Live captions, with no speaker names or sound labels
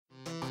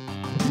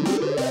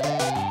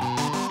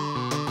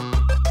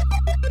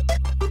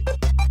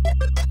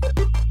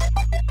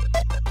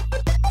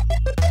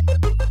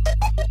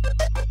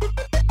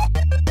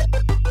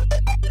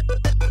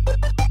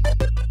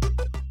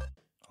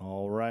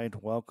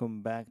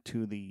welcome back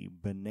to the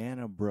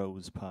Banana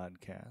Bros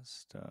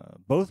podcast.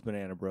 Both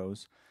Banana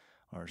Bros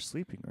are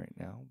sleeping right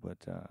now, but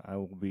I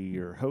will be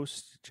your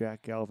host,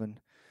 Jack Galvin.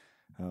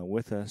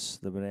 With us,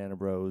 the Banana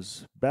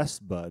Bros'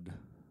 best bud,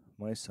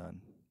 my son,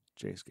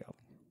 Jace Galvin.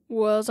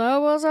 What's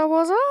up?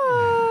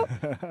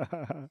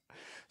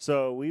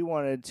 So we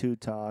wanted to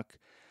talk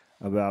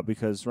about,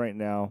 because right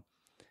now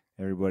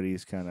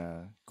everybody's kind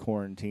of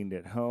quarantined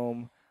at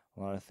home. A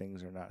lot of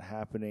things are not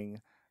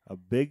happening. A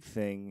big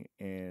thing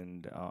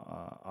in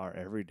our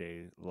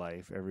everyday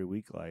life, every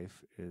week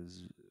life,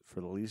 is for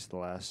at least the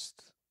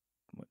last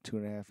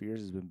 2.5 years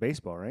has been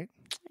baseball, right?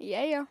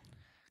 Yeah.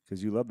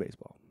 Because you love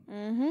baseball.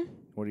 Mm-hmm.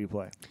 What do you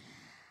play?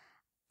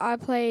 I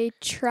play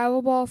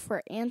travel ball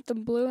for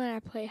Anthem Blue, and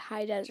I play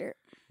high desert.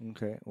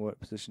 Okay.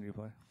 What position do you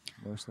play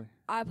mostly?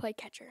 I play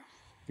catcher.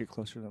 Get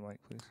closer to the mic,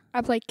 please.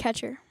 I play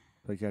catcher.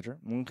 Play catcher?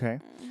 Okay.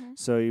 Mm-hmm.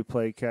 So you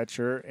play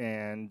catcher,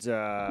 and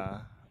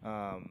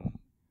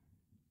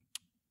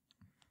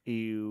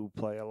you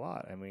play a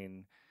lot. I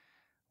mean,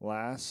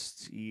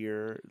 last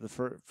year, the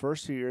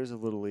first 2 years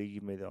of Little League, you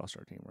made the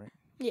All-Star team, right?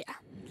 Yeah.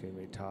 Okay, you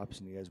made tops,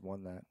 and you guys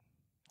won that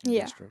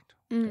Yeah. district.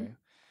 Mm-hmm. Okay.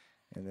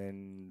 And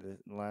then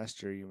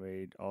last year, you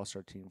made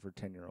All-Star team for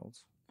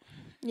 10-year-olds.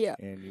 Yeah.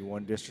 And you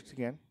won district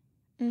again.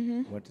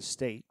 Mm-hmm. Went to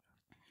state.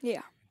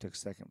 Yeah. Took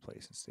second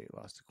place in state,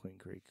 lost to Queen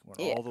Creek. Went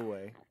all the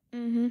way.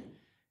 Mm-hmm.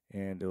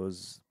 And it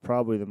was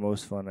probably the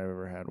most fun I've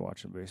ever had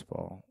watching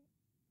baseball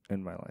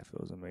in my life. It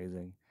was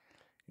amazing.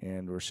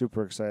 And we're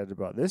super excited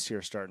about this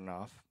year starting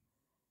off.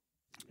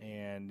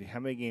 And how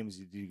many games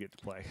did you get to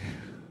play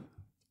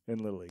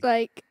in Little League?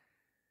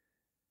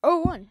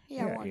 One.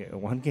 Yeah, one. Yeah,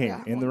 one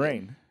game in the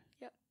rain.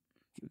 Yep.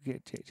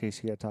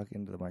 Jace, you got to talk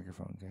into the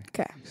microphone, okay?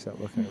 Okay.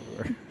 Stop looking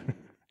everywhere.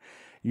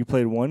 You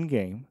played one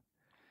game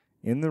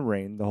in the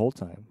rain the whole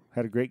time.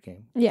 Had a great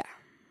game. Yeah.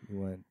 You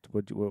went.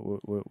 What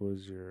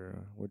was your?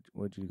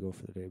 What'd you go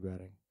for the day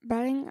batting?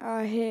 Batting,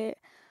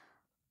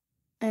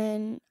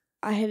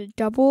 I hit a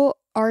double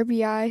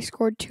RBI,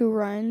 scored 2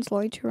 runs,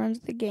 only 2 runs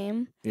of the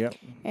game. Yep.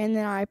 And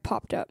then I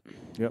popped up.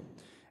 Yep.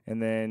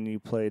 And then you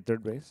played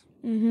third base.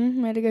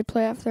 Mm-hmm. Made a good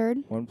play at third.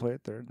 One play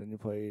at third. Then you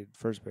played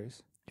first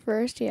base.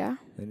 First, yeah.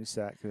 Then you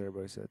sat because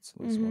everybody sits.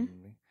 At least one of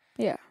me.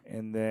 Yeah.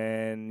 And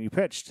then you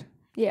pitched.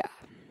 Yeah.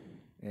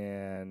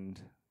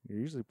 And you're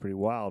usually pretty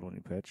wild when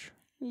you pitch.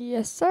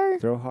 Yes, sir.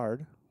 Throw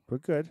hard,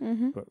 but good.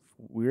 Mm-hmm. But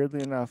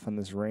weirdly enough, on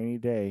this rainy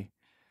day,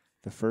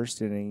 the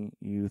first inning,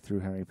 you threw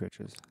how many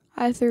pitches?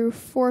 I threw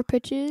 4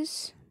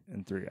 pitches.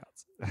 And 3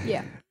 outs.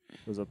 Yeah.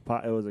 It was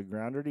a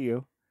grounder to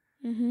you.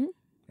 Mm-hmm.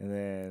 And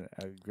then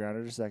a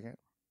grounder to second.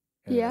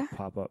 And Yeah. a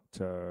pop up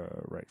to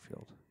right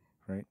field,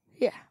 right?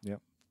 Yeah.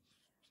 Yep.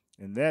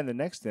 And then the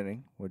next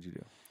inning, what'd you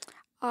do?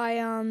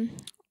 I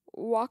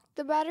walked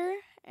the batter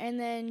and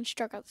then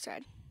struck out the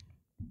side.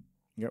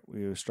 Yep,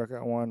 you struck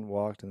out 1,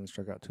 walked, and then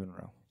struck out 2 in a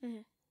row.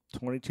 Mm-hmm.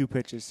 22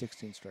 pitches,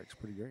 16 strikes.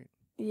 Pretty great.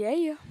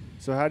 Yeah.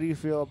 So how do you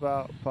feel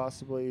about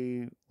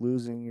possibly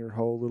losing your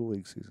whole Little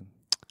League season?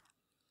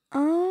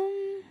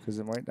 Because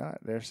it might not.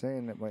 They're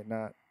saying it might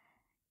not.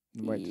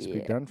 It might just be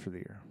done for the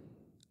year.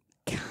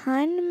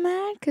 Kind of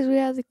mad because we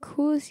have the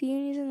coolest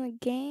unis in the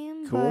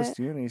game. Coolest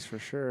unis for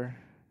sure.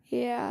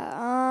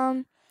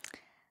 Yeah.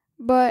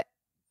 But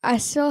I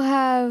still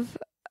have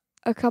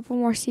a couple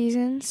more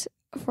seasons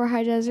for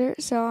High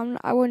Desert, so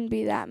I wouldn't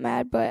be that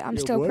mad. But I'm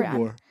still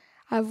pretty.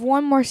 I have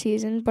one more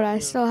season, but I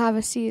still have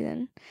a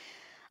season,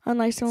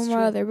 unlike some of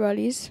my other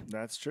buddies.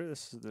 That's true.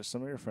 There's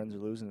some of your friends are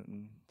losing it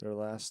in their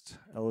last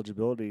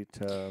eligibility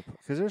to,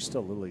 because there's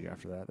still Little League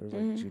after that. There's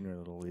like Junior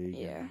Little League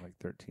and like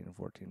 13 and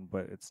 14,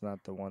 but it's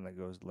not the one that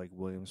goes like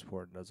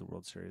Williamsport and does the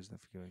World Series and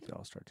if you make the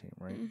All-Star team,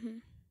 right? Mm-hmm.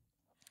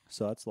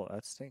 So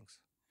that stinks.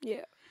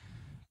 Yeah.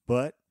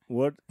 But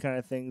what kind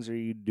of things are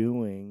you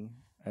doing?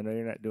 I know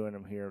you're not doing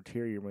them here.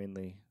 Here you're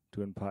mainly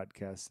doing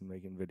podcasts and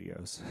making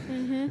videos.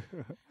 Mm-hmm.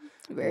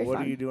 Very what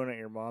fun. are you doing at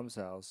your mom's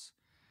house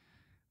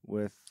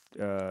with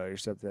your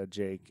stepdad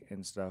Jake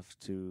and stuff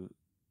to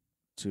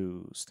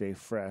stay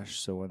fresh?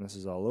 So when this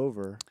is all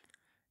over,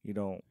 you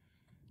don't.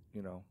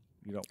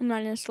 I'm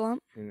not in a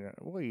slump.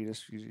 Well, you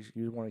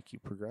want to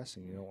keep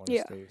progressing. You don't want to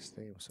stay the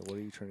same. So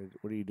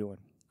what are you doing?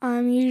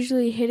 I'm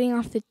usually hitting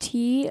off the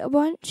tee a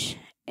bunch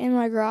in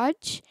my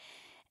garage,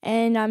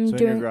 and I'm doing.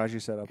 So in your garage, you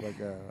set up like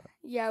a.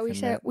 Yeah,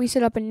 we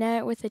set up a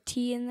net with a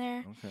tee in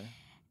there. Okay.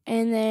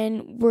 And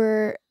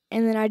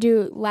then I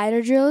do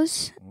ladder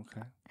drills.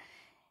 Okay.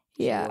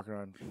 Yeah. So working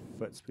on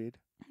foot speed.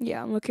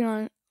 Yeah, I'm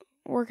working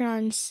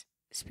on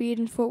speed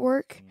and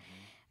footwork,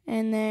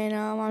 and then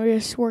I'm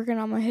just working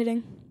on my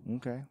hitting.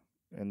 Okay.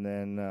 And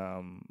then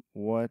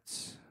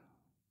what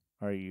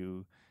are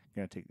you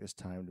going to take this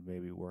time to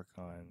maybe work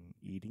on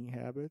eating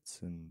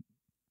habits and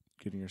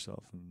getting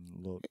yourself in a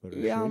little better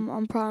shape? Yeah,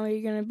 I'm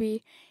probably going to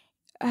be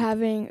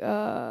having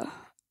a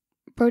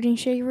protein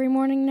shake every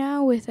morning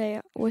now if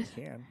I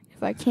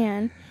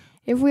can,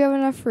 if we have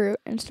enough fruit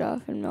and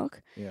stuff and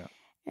milk. Yeah.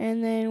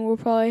 And then we'll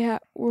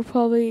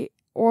probably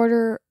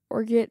order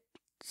or get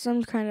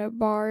some kind of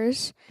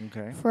bars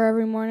for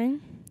every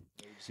morning.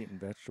 Are you just eating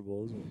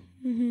vegetables and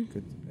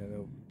good. I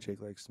know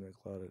Jake likes to make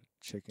a lot of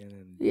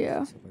chicken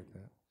and stuff like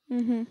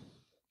that.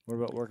 What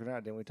about working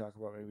out? Didn't we talk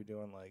about maybe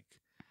doing like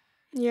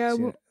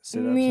sit-ups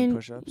and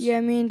push-ups? Yeah,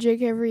 me and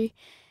Jake every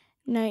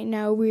night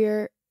now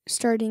we're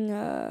starting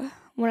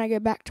when I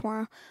get back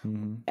tomorrow.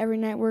 Every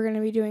night we're going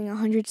to be doing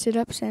 100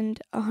 sit-ups and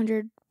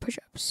 100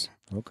 push-ups.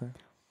 Okay.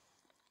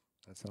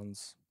 That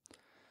sounds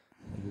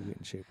like we'll get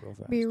in shape real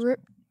fast. Be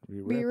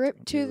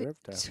ripped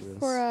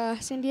for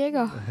San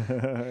Diego.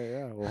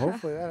 Yeah, well,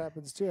 hopefully that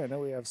happens too. I know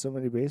we have so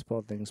many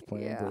baseball things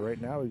planned, but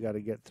right now we got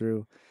to get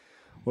through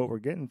what we're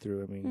getting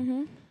through. I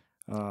mean,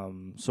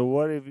 so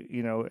what if,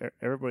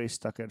 everybody's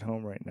stuck at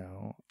home right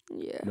now.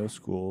 Yeah. No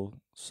school.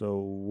 So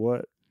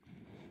what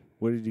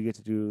did you get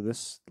to do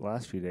this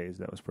last few days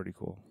that was pretty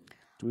cool?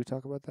 Did we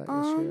talk about that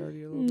yesterday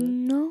already a little bit?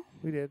 No.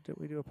 We did. Did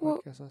we do a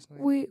podcast last night?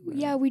 We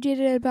did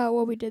it about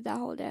what we did that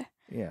whole day.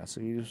 Yeah,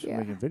 so you just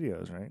making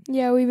videos, right?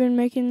 Yeah, we've been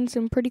making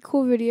some pretty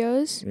cool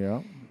videos.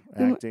 Yeah.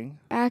 Acting.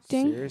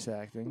 Serious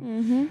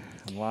acting.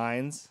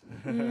 Lines.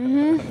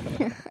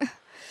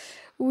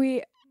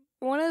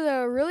 One of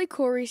the really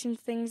cool recent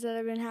things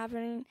that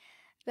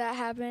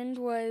happened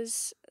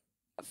was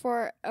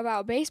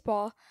about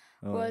baseball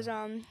was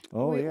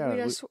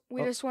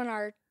we just won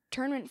our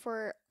tournament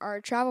for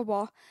our travel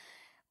ball.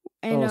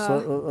 And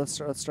so let's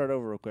start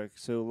over real quick.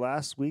 So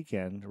last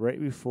weekend, right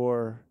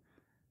before,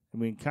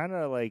 kind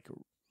of like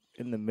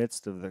in the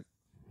midst of the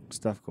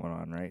stuff going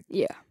on, right?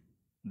 Yeah.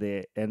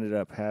 They ended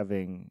up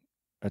having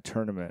a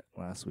tournament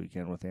last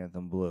weekend with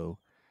Anthem Blue,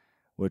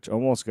 which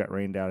almost got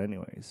rained out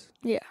anyways.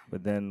 Yeah.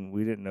 But then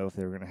we didn't know if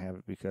they were going to have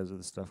it because of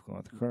the stuff going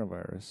on with the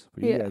coronavirus.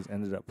 But you guys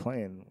ended up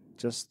playing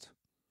just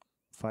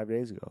 5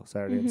 days ago,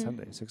 Saturday and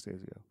Sunday, 6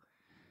 days ago,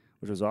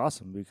 which was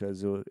awesome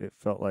because it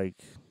felt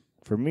like,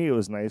 for me, it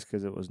was nice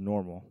because it was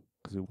normal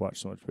because we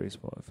watched so much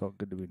baseball. It felt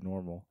good to be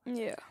normal.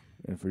 Yeah.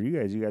 And for you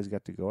guys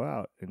got to go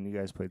out, and you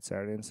guys played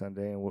Saturday and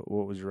Sunday. And what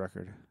was your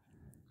record?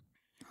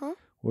 Huh?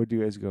 Where'd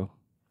you guys go?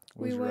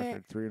 What was your went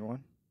record? 3-1?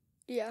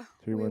 Yeah.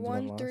 3 we wins, won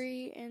 1 loss?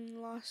 3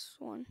 and lost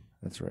 1.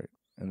 That's right.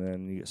 And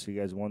then you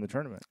guys won the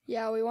tournament.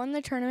 Yeah, we won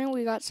the tournament.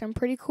 We got some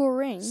pretty cool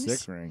rings.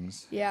 6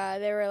 rings. Yeah,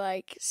 they were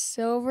like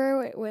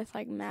silver with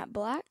like matte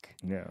black.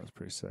 Yeah, it was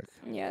pretty sick.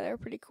 Yeah, they were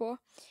pretty cool.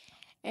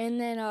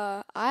 And then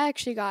I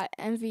actually got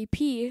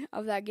MVP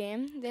of that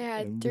game. They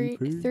had three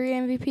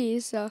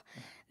MVPs, so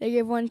they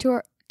gave one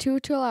to two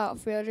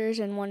outfielders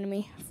and one to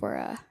me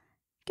for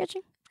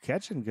catching.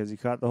 Catching because you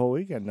caught the whole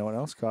weekend. No one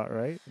else caught,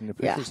 right? And the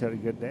pitchers had a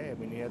good day.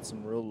 You had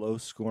some real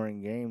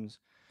low-scoring games,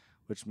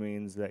 which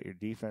means that your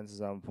defense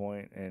is on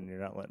point and you're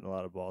not letting a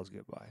lot of balls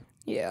get by.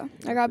 Yeah,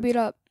 I got beat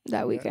up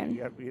that weekend.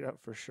 You got beat up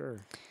for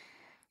sure.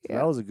 So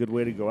that was a good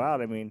way to go out.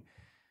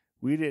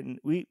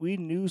 We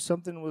knew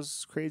something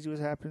was crazy was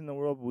happening in the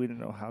world, but we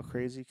didn't know how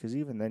crazy because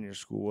even then your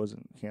school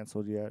wasn't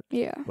canceled yet.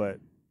 Yeah. But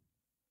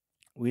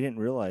we didn't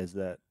realize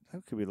that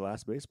could be the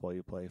last baseball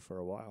you play for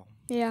a while.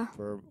 Yeah.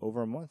 For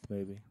over a month,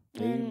 maybe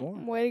more.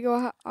 Way to go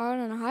out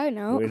on a high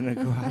note. Way to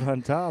go out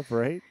on top,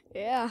 right?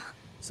 Yeah.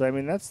 So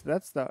that's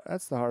the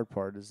hard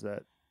part is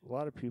that a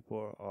lot of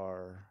people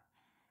are,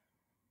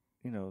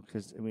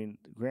 because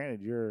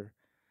granted you're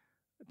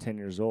 10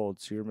 years old,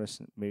 so you're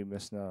maybe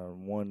missing out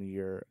on 1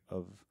 year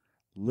of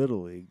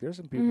Little League. There's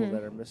some people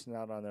that are missing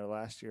out on their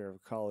last year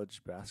of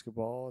college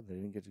basketball. They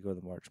didn't get to go to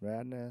the March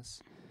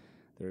Madness.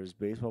 There's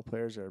baseball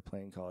players that are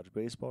playing college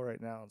baseball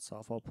right now, and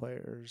softball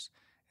players,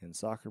 and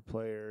soccer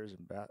players,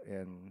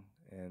 and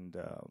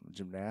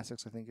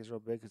gymnastics. I think is real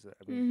big because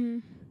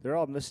they're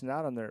all missing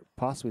out on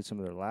possibly some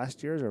of their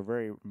last years or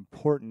very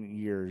important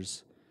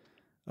years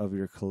of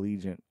your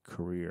collegiate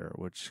career,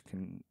 which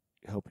can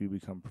help you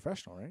become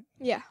professional, right?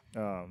 Yeah.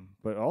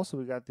 But also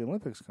we got the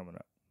Olympics coming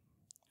up.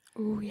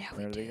 Oh yeah,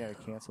 are they going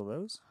to cancel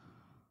those?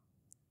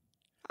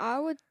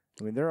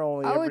 They're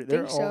only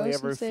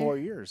every 4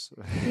 years.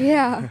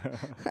 Yeah.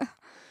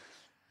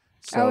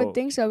 I would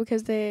think so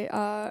because they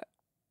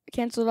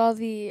canceled all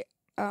the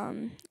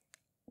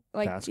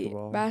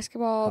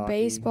basketball, hockey,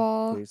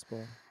 baseball,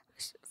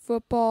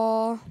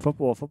 football.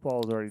 Football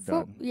is already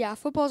done.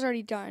 Football's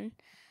already done.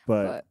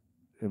 But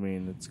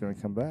it's going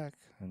to come back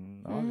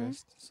in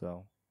August.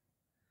 So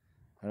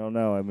I don't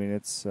know.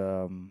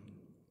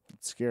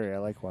 It's scary. I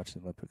like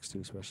watching the Olympics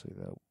too, especially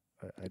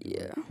I do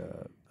like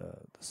the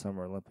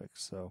Summer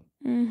Olympics. So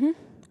I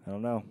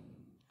don't know.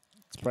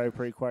 It's probably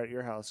pretty quiet at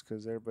your house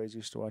because everybody's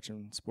used to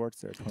watching sports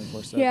there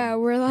 24/7. Yeah,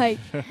 we're like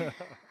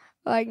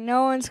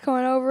no one's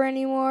coming over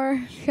anymore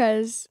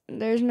because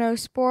there's no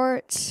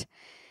sports.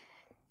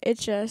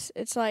 It's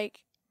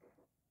like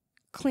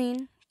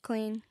clean.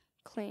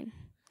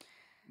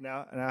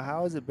 Now,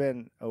 how has it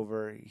been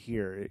over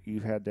here?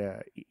 You've had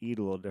to eat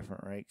a little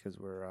different, right? Because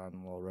we're on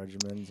little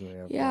regimens and we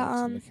have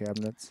lots in the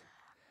cabinets.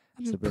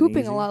 I'm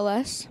pooping a lot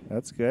less.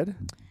 That's good.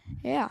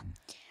 Yeah.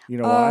 You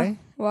know why?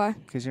 Why?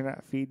 Because you're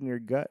not feeding your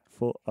gut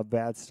full of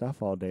bad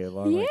stuff all day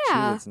long, like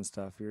Cheez-Its and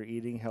stuff. You're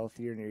eating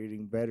healthier and you're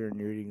eating better and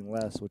you're eating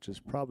less, which is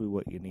probably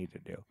what you need to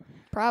do.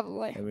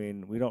 Probably. I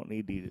mean, we don't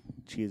need to eat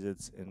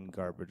Cheez-Its and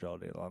garbage all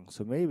day long.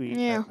 So maybe,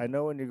 Yeah. I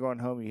know when you're going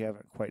home, you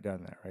haven't quite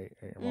done that, right,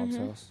 at your mom's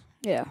house?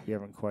 Yeah. You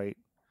haven't quite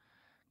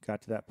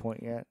got to that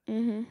point yet?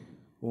 Mm-hmm.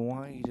 Well,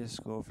 why don't you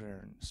just go over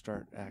there and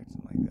start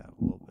acting like that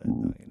a little bit,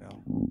 though, you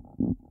know?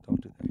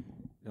 Don't do that.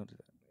 Don't do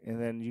that.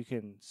 And then you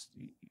can,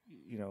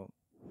 you know,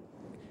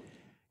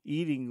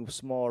 eating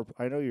smaller.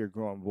 I know you're a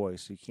grown boy,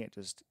 so you can't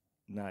just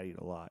not eat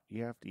a lot.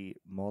 You have to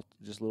eat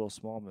just little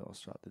small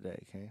meals throughout the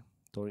day, okay?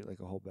 Don't eat like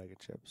a whole bag of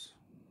chips.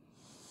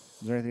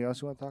 Is there anything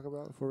else you want to talk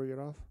about before we get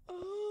off?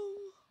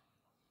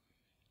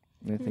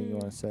 Anything you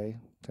want to say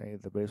to any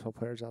of the baseball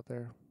players out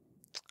there?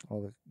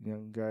 All the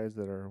young guys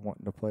that are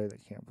wanting to play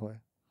that can't play?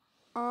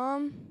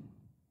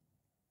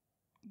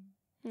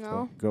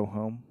 No. Go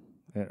home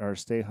or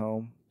stay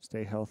home.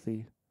 Stay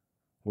healthy.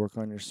 Work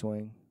on your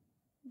swing.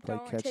 Play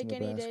catch in the basket.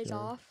 Don't take any days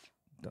off.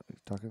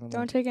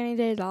 Don't take any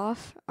days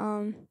off.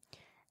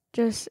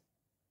 Just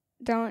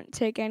don't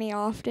take any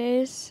off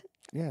days.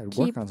 Yeah,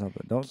 work on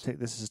something. Don't take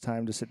this is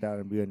time to sit down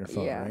and be on your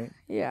phone, right?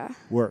 Yeah.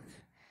 Work.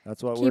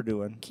 That's what we're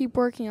doing. Keep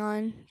working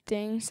on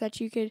things that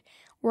you could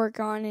work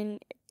on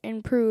and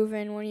improve,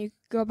 and when you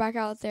go back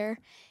out there,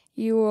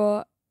 you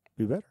will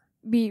be better.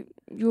 You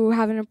will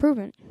have an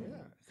improvement. Yeah,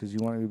 because you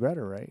want to be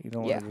better, right? You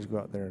don't want to just go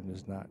out there and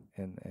just not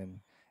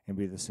and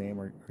be the same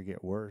or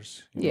get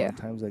worse. You know, in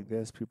times like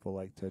this, people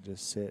like to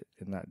just sit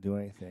and not do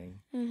anything.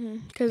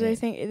 Because they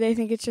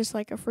think it's just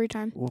like a free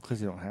time. Well, because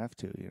they don't have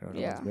to. You know,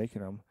 no one's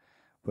making them.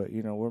 But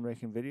you know, we're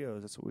making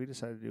videos. That's what we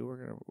decided to do. We're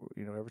gonna,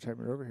 you know, every time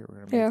you're over here,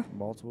 we're gonna make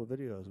multiple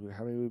videos.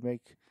 How many we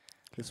make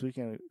this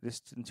weekend?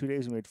 Just in 2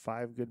 days, we made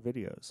 5 good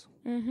videos.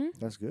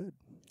 That's good.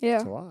 Yeah,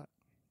 that's a lot.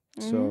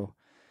 So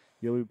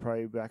you'll be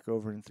probably back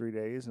over in 3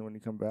 days, and when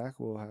you come back,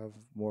 we'll have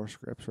more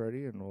scripts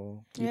ready, and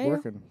we'll keep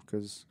working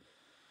because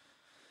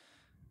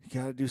you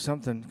got to do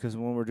something. Because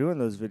when we're doing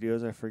those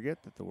videos, I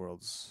forget that the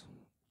world's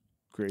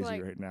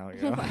crazy right now.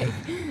 You know.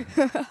 You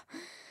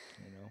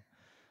know.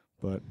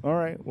 But all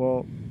right,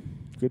 well,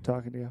 good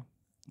talking to you.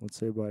 Let's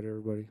say bye to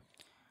everybody.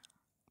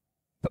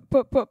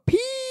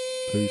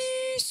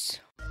 Peace.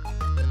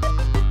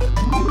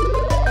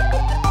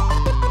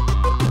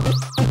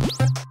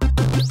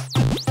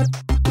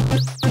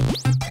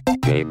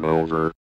 Game over.